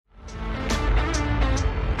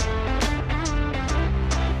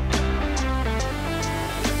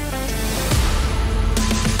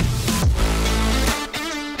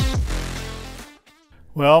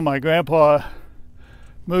Well, my grandpa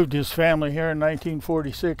moved his family here in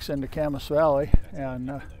 1946 into Camas Valley,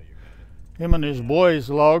 and him and his boys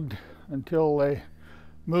logged until they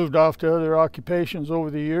moved off to other occupations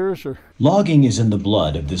over the years. Logging is in the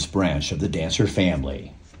blood of this branch of the Dancer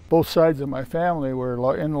family. Both sides of my family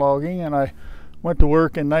were in logging, and I went to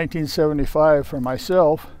work in 1975 for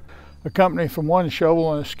myself, a company from one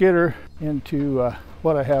shovel and a skidder into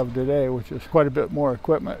what I have today, which is quite a bit more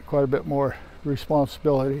equipment, quite a bit more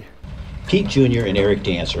responsibility. Pete Jr. and Eric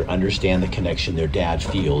Dancer understand the connection their dad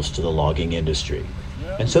feels to the logging industry.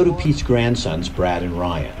 And so do Pete's grandsons, Brad and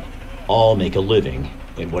Ryan. All make a living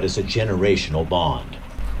in what is a generational bond.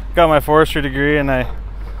 Got my forestry degree, and I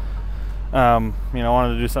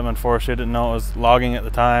wanted to do something in forestry. I didn't know it was logging at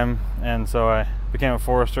the time, and so I became a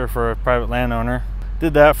forester for a private landowner.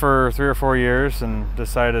 Did that for 3 or 4 years and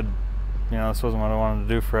decided, this wasn't what I wanted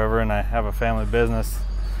to do forever, and I have a family business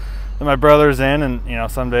that my brother's in,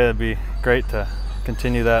 and someday it'd be great to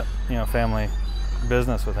continue that family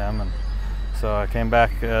business with him. And so I came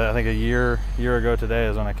back, I think a year ago today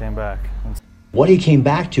is when I came back. What he came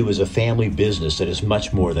back to is a family business that is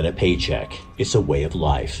much more than a paycheck. It's a way of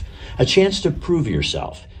life, a chance to prove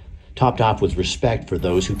yourself, topped off with respect for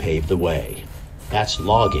those who paved the way. That's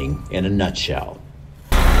logging in a nutshell.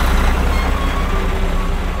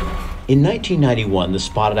 In 1991, the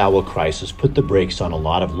spotted owl crisis put the brakes on a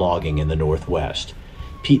lot of logging in the Northwest.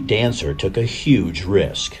 Pete Dancer took a huge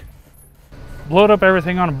risk. Load up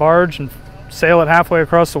everything on a barge and sail it halfway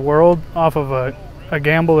across the world off of a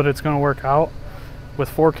gamble that it's going to work out with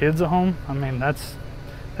 4 kids at home. I mean, that's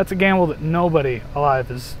a gamble that nobody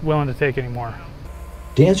alive is willing to take anymore.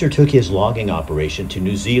 Dancer took his logging operation to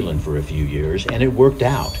New Zealand for a few years, and it worked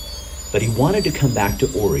out. But he wanted to come back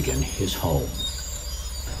to Oregon, his home.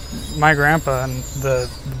 My grandpa and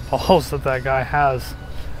the balls that guy has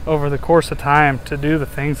over the course of time to do the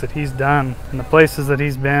things that he's done and the places that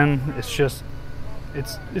he's been,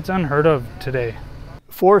 it's unheard of today.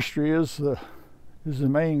 Forestry is the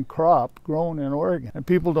main crop grown in Oregon, and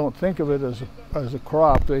people don't think of it as a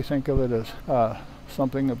crop. They think of it as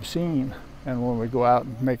something obscene. And when we go out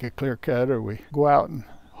and make a clear cut, or we go out and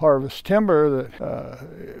harvest timber,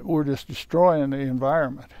 that we're just destroying the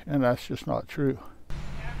environment, and that's just not true.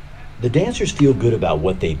 The Dancers feel good about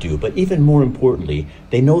what they do, but even more importantly,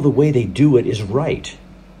 they know the way they do it is right.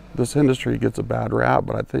 This industry gets a bad rap,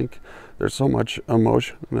 but I think there's so much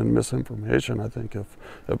emotion and misinformation. I think if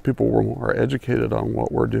people were more educated on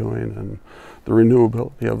what we're doing and the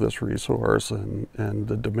renewability of this resource and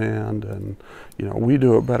the demand, and we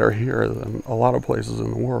do it better here than a lot of places in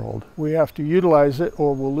the world. We have to utilize it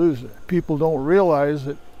or we'll lose it. People don't realize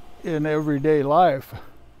that in everyday life,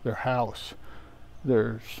 their house,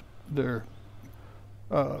 their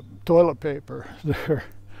toilet paper, their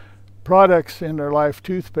products in their life,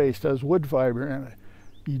 toothpaste has wood fiber in it.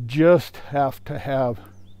 You just have to have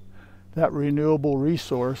that renewable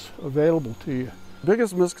resource available to you.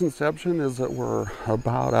 Biggest misconception is that we're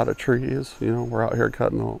about out of trees. We're out here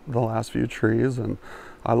cutting the last few trees, and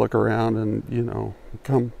I look around and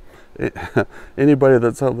anybody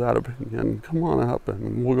that's of that opinion, come on up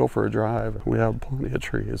and we'll go for a drive. We have plenty of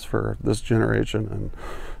trees for this generation and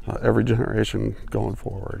every generation going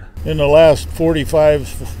forward. In the last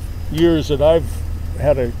 45 years that I've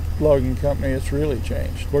had a logging company, it's really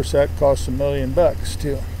changed. Of course, that costs $1 million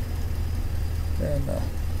too. And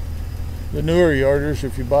the newer yarders,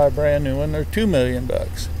 if you buy a brand new one, they're $2 million.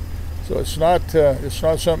 So it's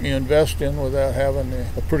not something you invest in without having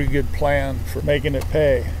a pretty good plan for making it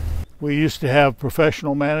pay. We used to have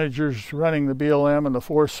professional managers running the BLM and the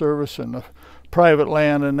Forest Service and the private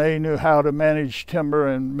land, and they knew how to manage timber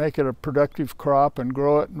and make it a productive crop and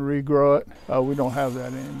grow it and regrow it. We don't have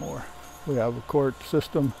that anymore. We have a court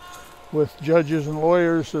system with judges and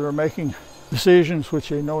lawyers that are making decisions which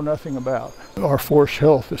they know nothing about. Our forest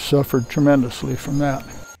health has suffered tremendously from that.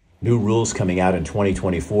 New rules coming out in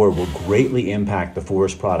 2024 will greatly impact the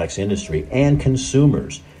forest products industry and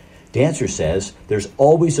consumers. Dancer says there's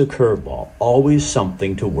always a curveball, always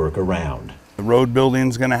something to work around. The road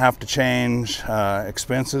building's going to have to change.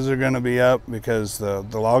 Expenses are going to be up because the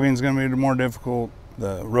logging's going to be more difficult.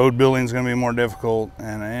 The road building's going to be more difficult,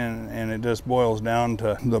 and it just boils down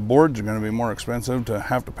to the boards are going to be more expensive to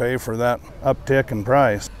have to pay for that uptick in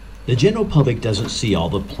price. The general public doesn't see all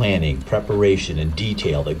the planning, preparation, and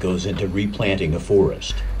detail that goes into replanting a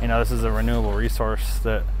forest. This is a renewable resource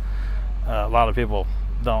that a lot of people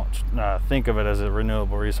don't think of it as a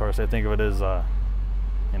renewable resource. They think of it as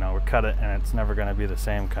would cut it and it's never going to be the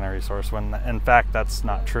same kind of resource, when in fact that's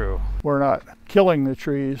not true. We're not killing the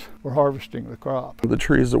trees, we're harvesting the crop. The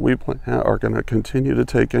trees that we plant are going to continue to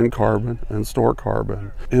take in carbon and store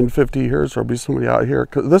carbon. In 50 years, there'll be somebody out here,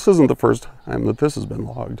 because this isn't the first time that this has been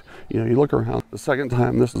logged. You know, you look around, the second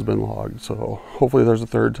time this has been logged, so hopefully there's a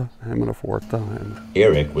third time and a fourth time.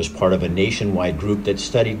 Eric was part of a nationwide group that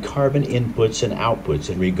studied carbon inputs and outputs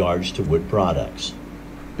in regards to wood products.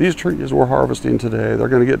 These trees we're harvesting today, they're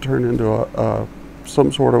going to get turned into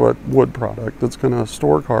some sort of a wood product that's going to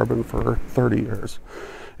store carbon for 30 years.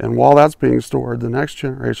 And while that's being stored, the next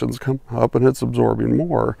generation's come up and it's absorbing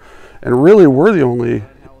more. And really, we're the only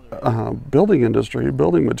building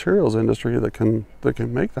materials industry that can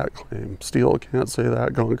make that claim. Steel can't say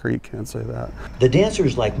that, concrete can't say that. The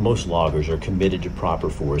dancers, like most loggers, are committed to proper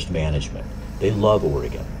forest management. They love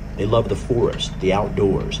Oregon. They love the forest, the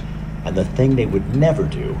outdoors. And the thing they would never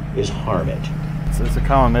do is harm it. It's a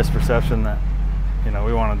common misperception that, you know,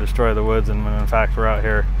 we want to destroy the woods, and when in fact we're out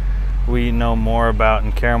here, we know more about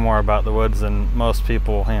and care more about the woods than most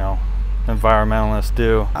people, you know, environmentalists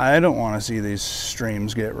do. I don't want to see these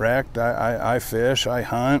streams get wrecked. I fish, I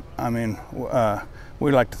hunt. I mean,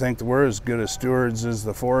 we like to think that we're as good as stewards as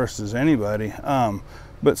the forest as anybody.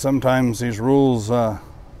 But sometimes these rules,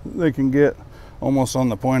 they can get almost on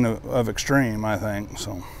the point of extreme, I think.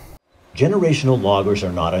 So. Generational loggers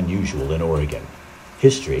are not unusual in Oregon.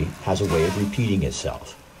 History has a way of repeating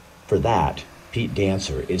itself. For that, Pete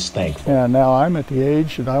Dancer is thankful. And now I'm at the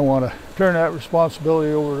age that I want to turn that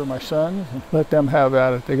responsibility over to my sons and let them have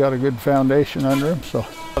at it. They got a good foundation under them. So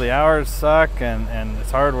the hours suck, and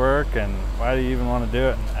it's hard work, and why do you even want to do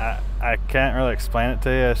it? I can't really explain it to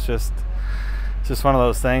you. It's just one of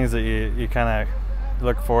those things that you kind of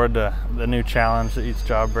look forward to, the new challenge that each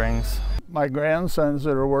job brings. My grandsons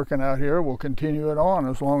that are working out here will continue it on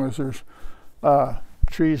as long as there's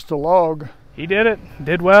trees to log. He did it,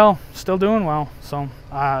 did well, still doing well. So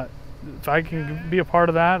if I can be a part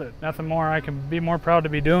of that, nothing more I can be more proud to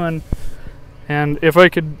be doing. And if I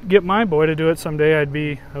could get my boy to do it someday, it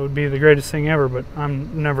would be the greatest thing ever, but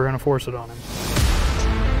I'm never going to force it on him.